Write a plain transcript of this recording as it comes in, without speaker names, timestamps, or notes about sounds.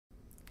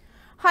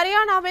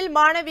ஹரியானாவில்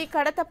மாணவி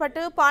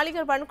கடத்தப்பட்டு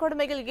பாலியல்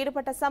வன்கொடுமையில்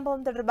ஈடுபட்ட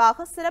சம்பவம்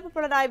தொடர்பாக சிறப்பு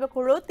புலனாய்வு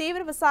குழு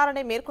தீவிர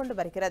விசாரணை மேற்கொண்டு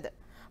வருகிறது.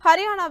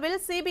 ஹரியானாவில்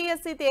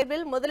சிபிஎஸ்இ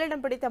தேர்வில்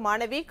முதலிடம் பிடித்த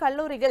மாணவி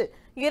கல்லூரியில்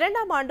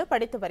 2ஆம் ஆண்டு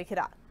படித்து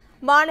வருகிறார்.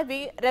 மாணவி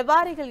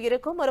ரெவாரியில்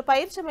இருக்கும் ஒரு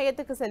பயிற்சி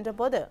மையத்துக்கு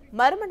சென்றபோது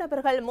மர்ம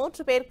நபர்கள்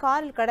 3 பேர்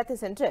காரில் கடத்தி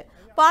சென்று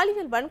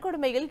பாலியல்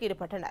வன்கொடுமையில்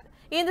ஈடுபட்டனர்.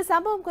 இந்த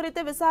சம்பவம்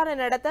குறித்து விசாரணை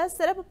நடத்த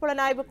சிறப்பு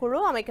புலனாய்வு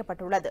குழு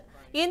அமைக்கப்பட்டுள்ளது.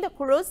 இந்த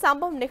குழு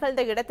சம்பவம்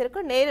நிகழ்ந்த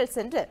இடத்திற்கு நேரில்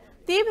சென்று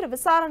தீவிர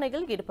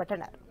விசாரணையில்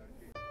ஈடுபட்டனர்.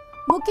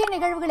 முக்கிய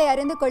நிகழ்வுகளை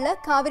அறிந்து கொள்ள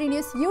காவிரி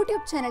நியூஸ்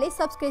யூடியூப் சேனலை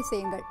சப்ஸ்கிரைப்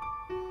செய்யுங்கள்.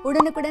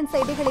 உடனுக்குடன்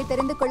செய்திகளை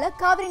தெரிந்து கொள்ள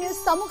காவிரி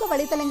நியூஸ் சமூக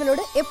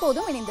வலைதளங்களோடு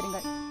எப்போதும்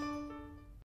இணைந்திருங்கள்.